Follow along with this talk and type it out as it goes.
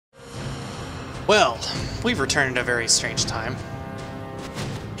Well, we've returned at a very strange time.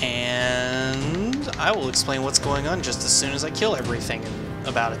 And I will explain what's going on just as soon as I kill everything in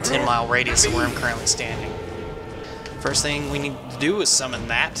about a 10-mile radius of where I'm currently standing. First thing we need to do is summon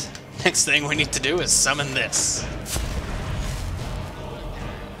that. Next thing we need to do is summon this.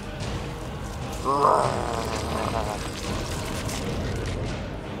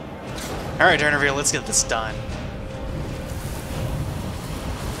 Alright, Dernovere, let's get this done.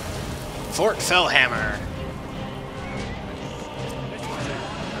 Fort Fellhammer.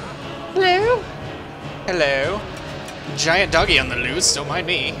 Hello? Hello. Giant doggy on the loose, don't mind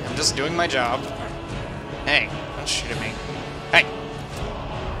me. I'm just doing my job. Hey, don't shoot at me. Hey!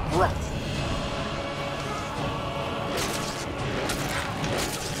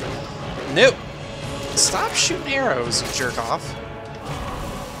 Nope. Stop shooting arrows, you jerk off.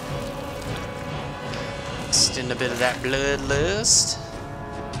 Extend a bit of that bloodlust.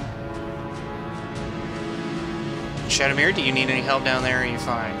 Shadowmere, do you need any help down there, or are you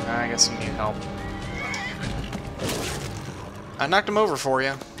fine? I guess you need help. I knocked him over for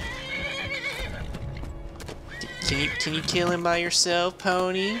you. Can you kill him by yourself,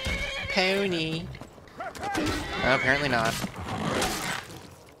 Pony? Pony. Oh, apparently not.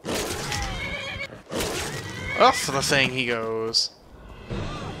 Off the thing he goes.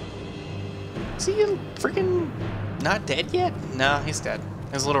 Is he freaking not dead yet? No, he's dead.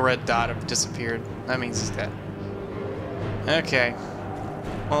 His little red dot have disappeared. That means he's dead. Okay.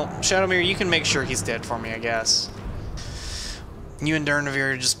 Well, Shadowmere, you can make sure he's dead for me, I guess. You and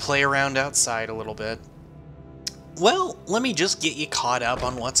Dernovere just play around outside a little bit. Well, let me just get you caught up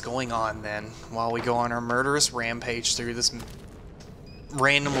on what's going on then, while we go on our murderous rampage through this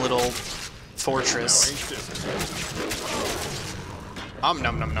random little fortress. Nom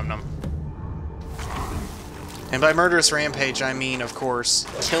nom nom nom. And by murderous rampage, I mean, of course,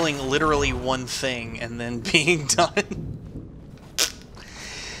 killing literally one thing and then being done.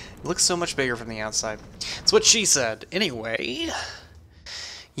 It looks so much bigger from the outside. That's what she said. Anyway,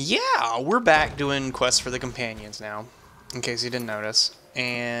 yeah, we're back doing quests for the companions now, in case you didn't notice.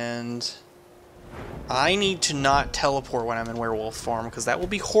 And I need to not teleport when I'm in werewolf form, because that will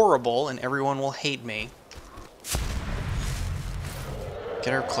be horrible and everyone will hate me.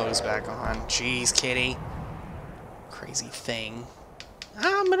 Get her clothes back on. Jeez, kitty. Crazy thing.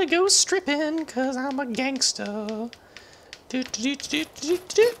 I'm gonna go stripping, because I'm a gangsta.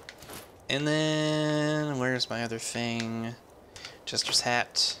 And then, where's my other thing? Jester's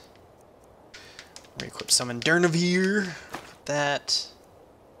hat. Re-equip summon Dernovere. Put that.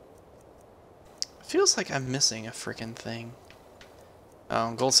 Feels like I'm missing a freaking thing.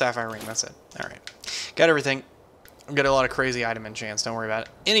 Oh, gold sapphire ring, that's it. Alright. Got everything. I've got a lot of crazy item enchants, don't worry about it.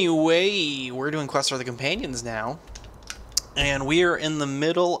 Anyway, we're doing quests for the companions now. And we are in the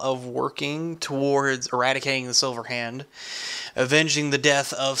middle of working towards eradicating the Silver Hand, avenging the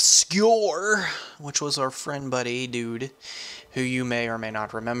death of Skjor, which was our friend buddy dude, who you may or may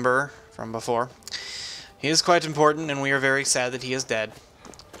not remember from before. He is quite important, and we are very sad that he is dead.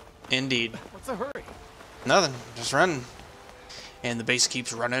 Indeed. What's the hurry? Nothing, just running. And the base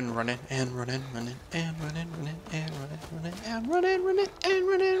keeps running, running, and running, running, and running, running, and running, running, and running, running, and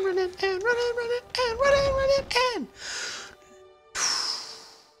running, running, and running, running, and running, running, and...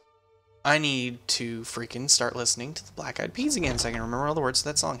 I need to freaking start listening to the Black Eyed Peas again so I can remember all the words to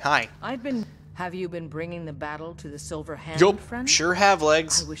that song. Hi. Have you been bringing the battle to the Silver Hand, Yup, friend? sure have,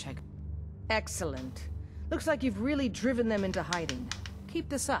 Legs. I wish I could. Excellent. Looks like you've really driven them into hiding. Keep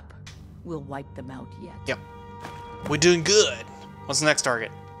this up. We'll wipe them out yet. Yep. We're doing good. What's the next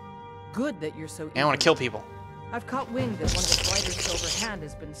target? Good that you're so eager. I want to kill people. I've caught wind that one of the fighters' Silver Hand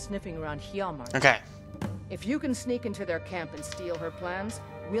has been sniffing around Hjalmar. Okay. If you can sneak into their camp and steal her plans,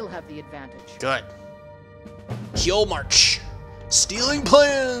 we'll have the advantage. Good. Heel march. Stealing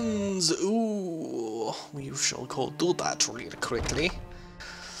plans. Ooh. We shall go do that really quickly.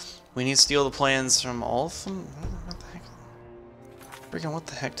 We need to steal the plans from Altham? What the heck? Freaking what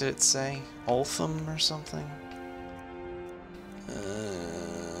the heck did it say? Altham or something?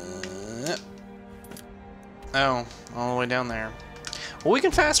 Oh, all the way down there. Well, we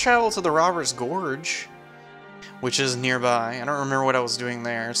can fast travel to the Robbers Gorge, which is nearby. I don't remember what I was doing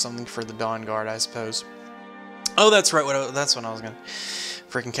there. Something for the Dawn Guard, I suppose. Oh, that's right. That's what I was gonna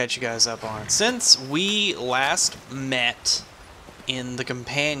freaking catch you guys up on. Since we last met in the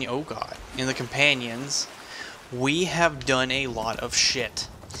in the companions, we have done a lot of shit.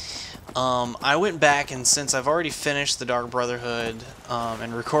 I went back, and since I've already finished the Dark Brotherhood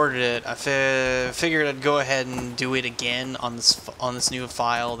and recorded it, I figured I'd go ahead and do it again on this new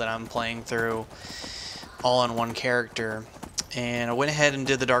file that I'm playing through, all on one character. And I went ahead and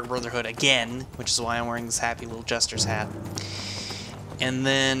did the Dark Brotherhood again, which is why I'm wearing this happy little Jester's hat. And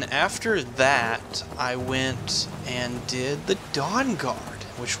then after that, I went and did the Dawn Guard,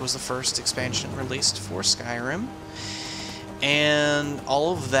 which was the first expansion released for Skyrim. And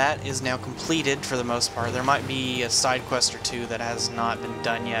all of that is now completed for the most part. There might be a side quest or two that has not been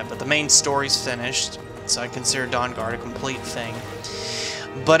done yet, but the main story's finished, so I consider Dawn Guard a complete thing.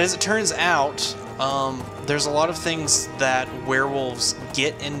 But as it turns out, there's a lot of things that werewolves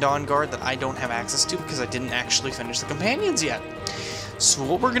get in Dawn Guard that I don't have access to because I didn't actually finish the Companions yet. So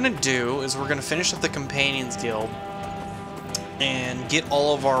what we're going to do is we're going to finish up the Companions Guild and get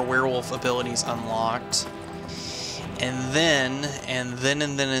all of our werewolf abilities unlocked. And then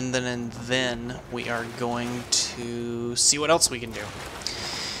we are going to see what else we can do.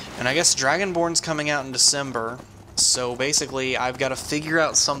 And I guess Dragonborn's coming out in December. So basically, I've got to figure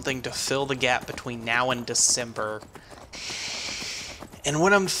out something to fill the gap between now and December. And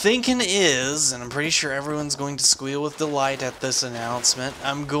what I'm thinking is, and I'm pretty sure everyone's going to squeal with delight at this announcement,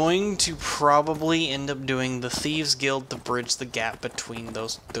 I'm going to probably end up doing the Thieves Guild to bridge the gap between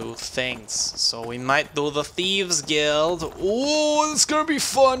those two things. So we might do the Thieves Guild. Oh, it's going to be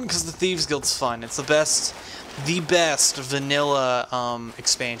fun, because the Thieves Guild's fun. It's the best vanilla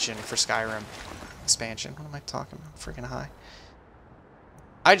expansion for Skyrim. Expansion. What am I talking about? Freaking high.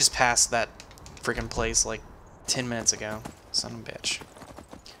 I just passed that freaking place like 10 minutes ago. Son of a bitch.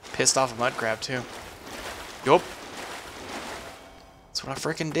 Pissed off a mud crab too. Yup. That's what I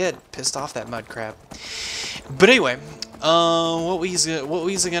freaking did. Pissed off that mud crab. But anyway, what we's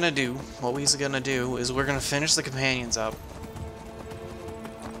gonna do is we're gonna finish the Companions up.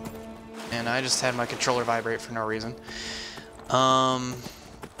 And I just had my controller vibrate for no reason.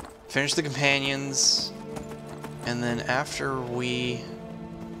 Finish the Companions, and then after we...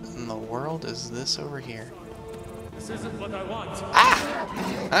 in the world is this over here? This isn't what I want.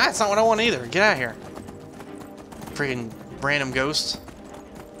 Ah! That's not what I want either. Get out of here. Freaking random ghost.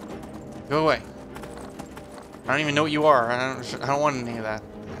 Go away. I don't even know what you are. I don't want any of that.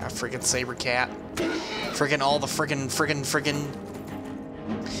 A freaking saber cat. Freaking all the freaking.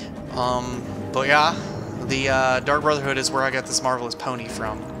 But yeah, the Dark Brotherhood is where I got this marvelous pony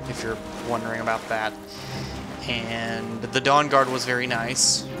from, if you're wondering about that. And the Dawn Guard was very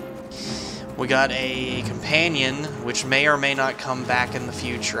nice. We got a companion, which may or may not come back in the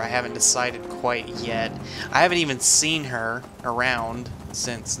future. I haven't decided quite yet. I haven't even seen her around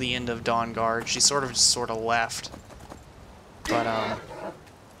since the end of Dawn Guard. She sort of left. But,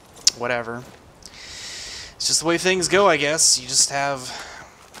 whatever. It's just the way things go, I guess. You just have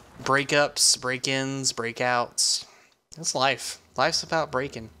breakups, break-ins, breakouts. It's life. Life's about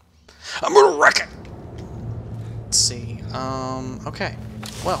breaking. I'm gonna wreck it! Let's see. Okay.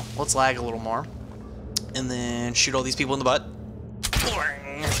 Well, let's lag a little more. And then shoot all these people in the butt.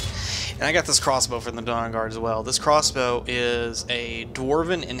 And I got this crossbow from the Dawn Guard as well. This crossbow is a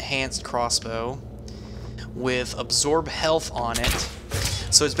Dwarven enhanced crossbow with absorb health on it.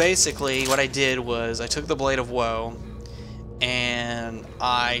 So it's basically, what I did was, I took the Blade of Woe, and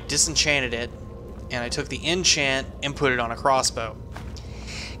I disenchanted it, and I took the enchant and put it on a crossbow.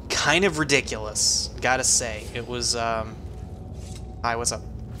 Kind of ridiculous, gotta say. It was, Hi, what's up?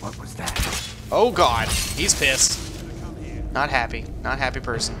 What was that? Oh god, he's pissed. Not happy. Not happy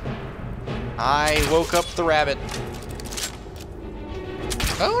person. I woke up the rabbit.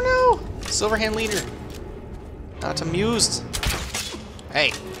 Oh no! Silverhand leader. Not amused.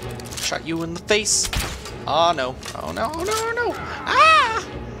 Hey, shot you in the face. Oh no. Oh no, oh no, oh no. Ah!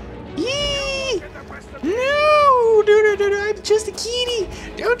 Yee! No! No, I'm just a kitty.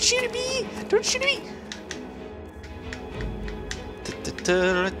 Don't shoot at me. Don't shoot at me.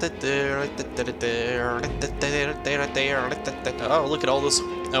 Oh, look at all this.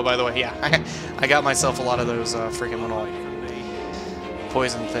 Oh, by the way, yeah, I got myself a lot of those freaking little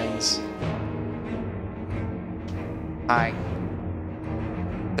poison things. Hi.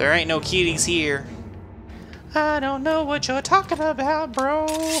 There ain't no kitties here. I don't know what you're talking about, bro.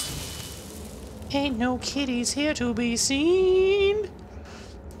 Ain't no kitties here to be seen.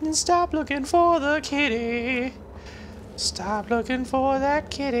 Stop looking for the kitty. Stop looking for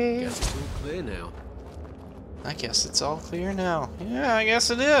that kitty. Guess it's all clear now. I guess it's all clear now. Yeah, I guess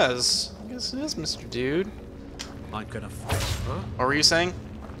it is. I guess it is, Mr. Dude. I'm gonna fight, huh? What were you saying?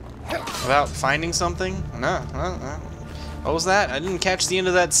 About finding something? No. What was that? I didn't catch the end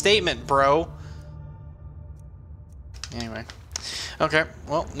of that statement, bro. Anyway. Okay,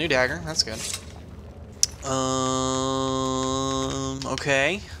 well, new dagger. That's good.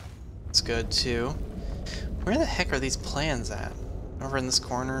 Okay. That's good, too. Where the heck are these plans at? Over in this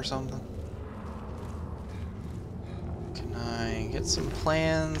corner or something? Can Get some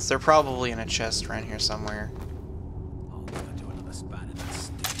plans. They're probably in a chest around here somewhere. I'll never do another span in that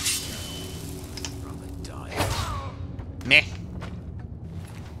stupid shell. Rather die. Meh.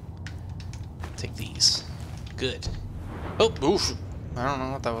 Take these. Good. Oh, oof. I don't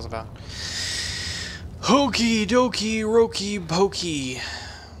know what that was about. Hokey dokey rokey pokey.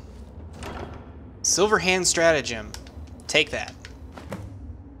 Silver hand stratagem. Take that.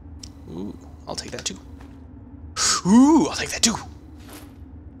 Ooh, I'll take that too. Ooh, I'll take that too.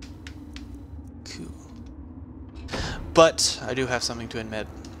 Cool. But I do have something to admit,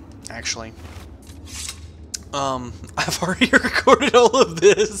 actually. I've already recorded all of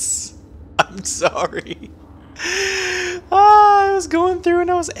this. I'm sorry. I was going through and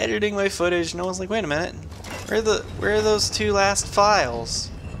I was editing my footage and I was like, wait a minute. Where are those two last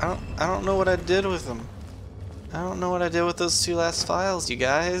files? I don't know what I did with them. I don't know what I did with those two last files, you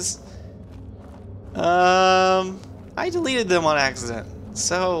guys. I deleted them on accident.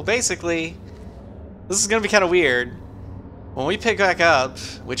 So basically, this is gonna be kind of weird. When we pick back up,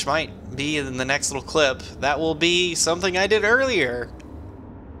 which might be in the next little clip, that will be something I did earlier.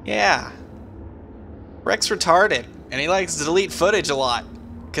 Yeah. Rex retarded, and he likes to delete footage a lot,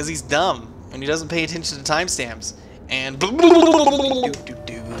 because he's dumb, and he doesn't pay attention to timestamps. And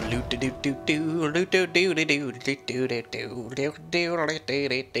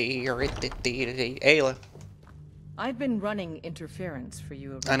Ayla. I've been running interference for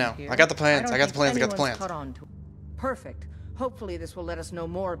you around I know. here. I got the plans. I got the plans. I got the Anyone's plans. caught on to it. Perfect. Hopefully this will let us know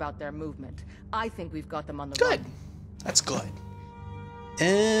more about their movement. I think we've got them on the Good. run. That's good.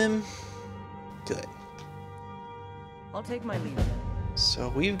 Good. I'll take my leave.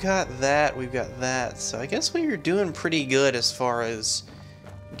 So we've got that, So I guess we are doing pretty good as far as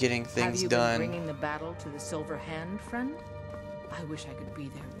getting things Have you done. been bringing the battle to the Silver Hand, friend? I wish I could be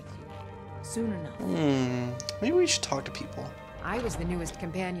there with you. Soon enough. Maybe we should talk to people. I was the newest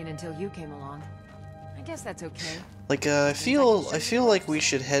companion until you came along. I guess that's okay. Like, I feel like we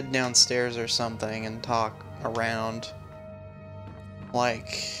should head downstairs or something and talk around.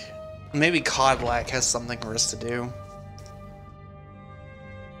 Like, maybe Codlack has something for us to do.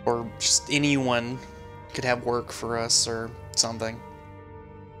 Or just anyone could have work for us or something.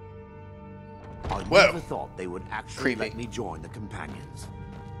 I Whoa. never thought they would actually Creepy. let me join the companions.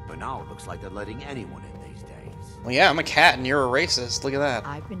 But now it looks like they're letting anyone in these days. Well, yeah, I'm a cat and you're a racist. Look at that.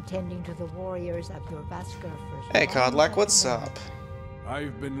 I've been tending to the warriors of your Vasker for Hey, so Codlack, long. what's up?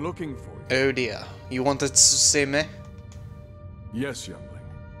 I've been looking for you. Oh dear. You want to see me? Yes, youngling.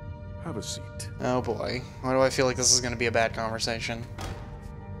 Have a seat. Oh boy. Why do I feel like this is going to be a bad conversation?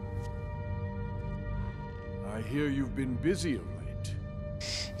 I hear you've been busy of late.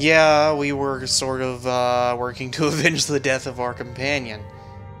 Yeah, we were sort of working to avenge the death of our companion.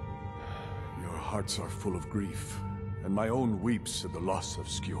 Your hearts are full of grief, and my own weeps at the loss of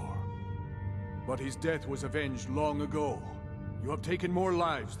Skjor. But his death was avenged long ago. You have taken more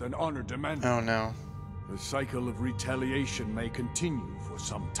lives than honor demanded. Oh no. The cycle of retaliation may continue for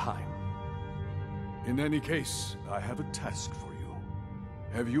some time. In any case, I have a task for you.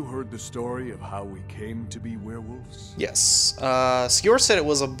 Have you heard the story of how we came to be werewolves? Yes. Skjor said it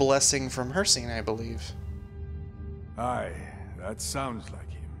was a blessing from Hercene, I believe. Aye, that sounds like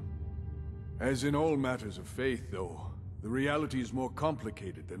him. As in all matters of faith, though, the reality is more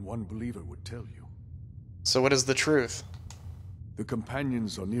complicated than one believer would tell you. So what is the truth? The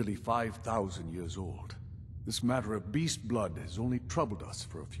companions are nearly 5,000 years old. This matter of beast blood has only troubled us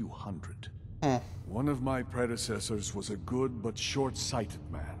for a few hundred. One of my predecessors was a good but short-sighted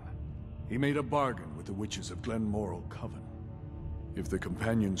man. He made a bargain with the witches of Glenmoral Coven. If the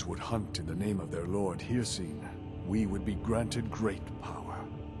companions would hunt in the name of their lord Hircine, we would be granted great power.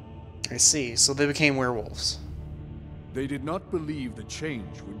 I see. So they became werewolves. They did not believe the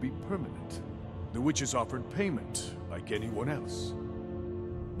change would be permanent. The witches offered payment, like anyone else.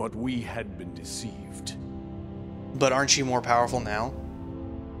 But we had been deceived. But aren't you more powerful now?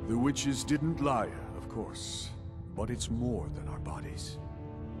 The witches didn't lie, of course, but it's more than our bodies.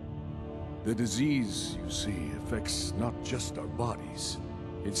 The disease, you see, affects not just our bodies.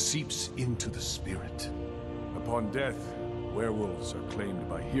 It seeps into the spirit. Upon death, werewolves are claimed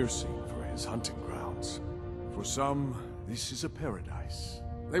by Hircine for his hunting grounds. For some, this is a paradise.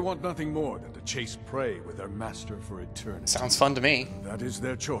 They want nothing more than to chase prey with their master for eternity. Sounds fun to me. That is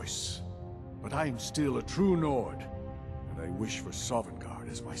their choice. But I am still a true Nord, and I wish for Sovngarde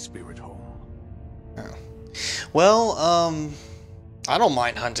as my spirit home. Oh. Well, I don't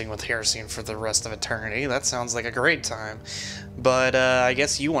mind hunting with Hircine for the rest of eternity. That sounds like a great time. But, I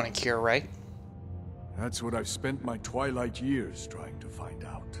guess you want a cure, right? That's what I've spent my twilight years trying to find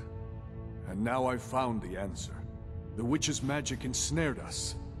out. And now I've found the answer. The witch's magic ensnared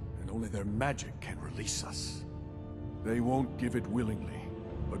us, and only their magic can release us. They won't give it willingly,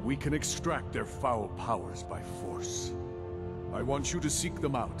 but we can extract their foul powers by force. I want you to seek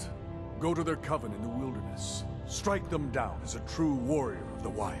them out. Go to their coven in the wilderness. Strike them down as a true warrior of the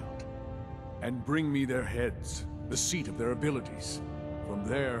wild. And bring me their heads, the seat of their abilities. From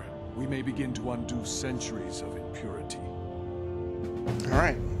there, we may begin to undo centuries of impurity.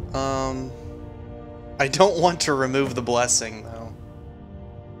 Alright, I don't want to remove the blessing, though.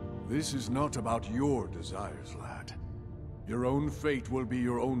 This is not about your desires, lad. Your own fate will be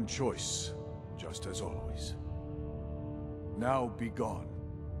your own choice, just as always. Now be gone.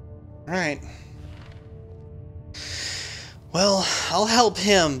 Alright. Well, I'll help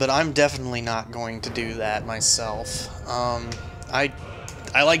him, but I'm definitely not going to do that myself. I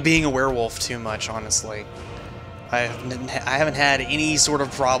like being a werewolf too much, honestly. I haven't had any sort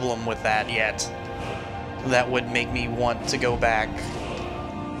of problem with that yet. That would make me want to go back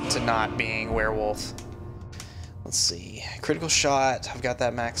to not being a werewolf. Let's see. Critical shot, I've got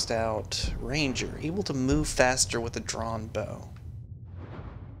that maxed out. Ranger, able to move faster with a drawn bow.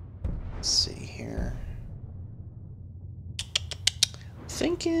 Let's see here.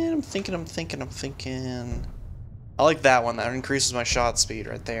 I'm thinking. I like that one. That increases my shot speed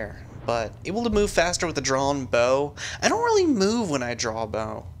right there. But able to move faster with a drawn bow. I don't really move when I draw a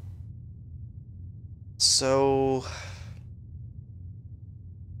bow. So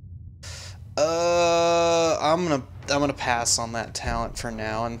I'm gonna pass on that talent for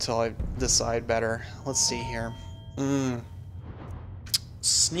now until I decide better. Let's see here.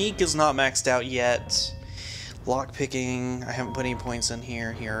 Sneak is not maxed out yet. Lockpicking, I haven't put any points in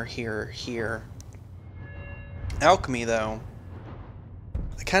here. Alchemy, though.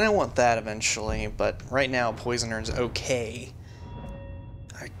 I kind of want that eventually, but right now, Poisoner's okay.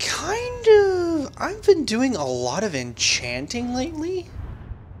 I've been doing a lot of enchanting lately.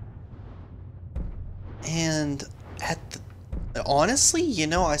 And honestly, you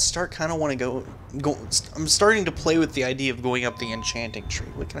know, I kind of want to go. I'm starting to play with the idea of going up the enchanting tree.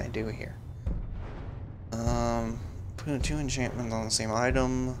 What can I do here? Put 2 enchantments on the same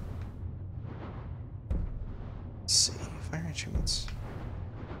item. Let's see, fire enchantments.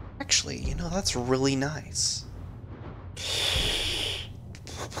 Actually, you know, that's really nice.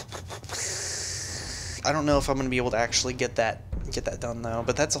 I don't know if I'm gonna be able to actually get that done though,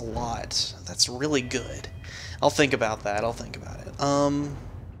 but that's a lot. That's really good. I'll think about that. I'll think about it.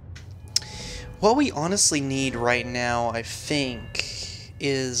 What we honestly need right now, I think,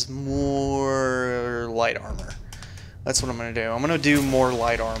 is more light armor. That's what I'm gonna do. I'm gonna do more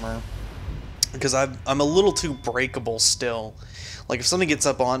light armor because I'm a little too breakable still. Like if something gets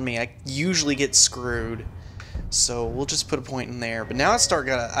up on me, I usually get screwed. So we'll just put a point in there. But now I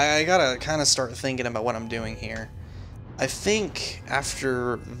gotta kind of start thinking about what I'm doing here. I think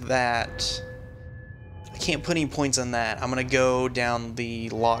after that, I can't put any points on that. I'm gonna go down the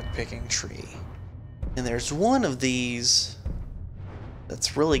lockpicking tree. And there's one of these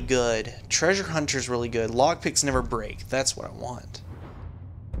that's really good. Treasure Hunter's really good. Lockpicks never break. That's what I want.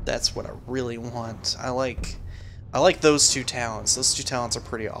 That's what I really want. I like those 2 talents. Those 2 talents are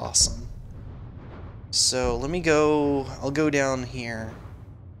pretty awesome. So let me go. I'll go down here.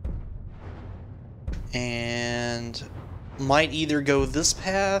 And might either go this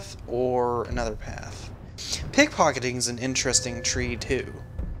path or another path. Pickpocketing is an interesting tree too.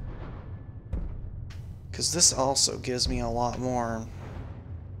 Because this also gives me a lot more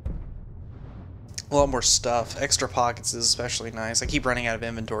stuff. Extra pockets is especially nice. I keep running out of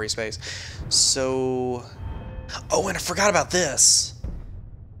inventory space. So, oh, and I forgot about this.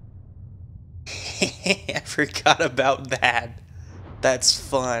 I forgot about that. That's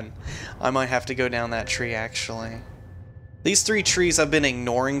fun. I might have to go down that tree, actually. These 3 trees I've been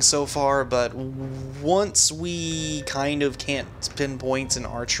ignoring so far, but once we kind of can't pin points in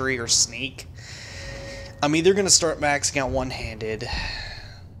archery or sneak, I'm either going to start maxing out one-handed.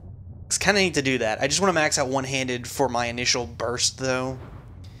 It's kind of neat to do that. I just want to max out one-handed for my initial burst, though.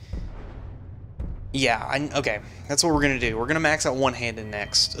 Yeah, okay. That's what we're going to do. We're going to max out one-handed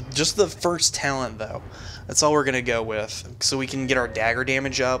next. Just the first talent, though. That's all we're going to go with. So we can get our dagger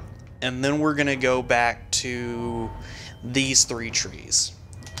damage up. And then we're going to go back to these 3 trees.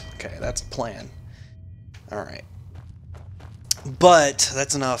 Okay, that's a plan. Alright. But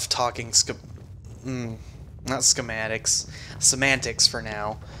that's enough talking not schematics. Semantics for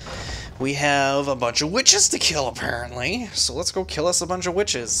now. We have a bunch of witches to kill, apparently. So let's go kill us a bunch of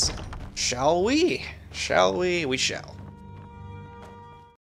witches. Shall we? Shall we? We shall.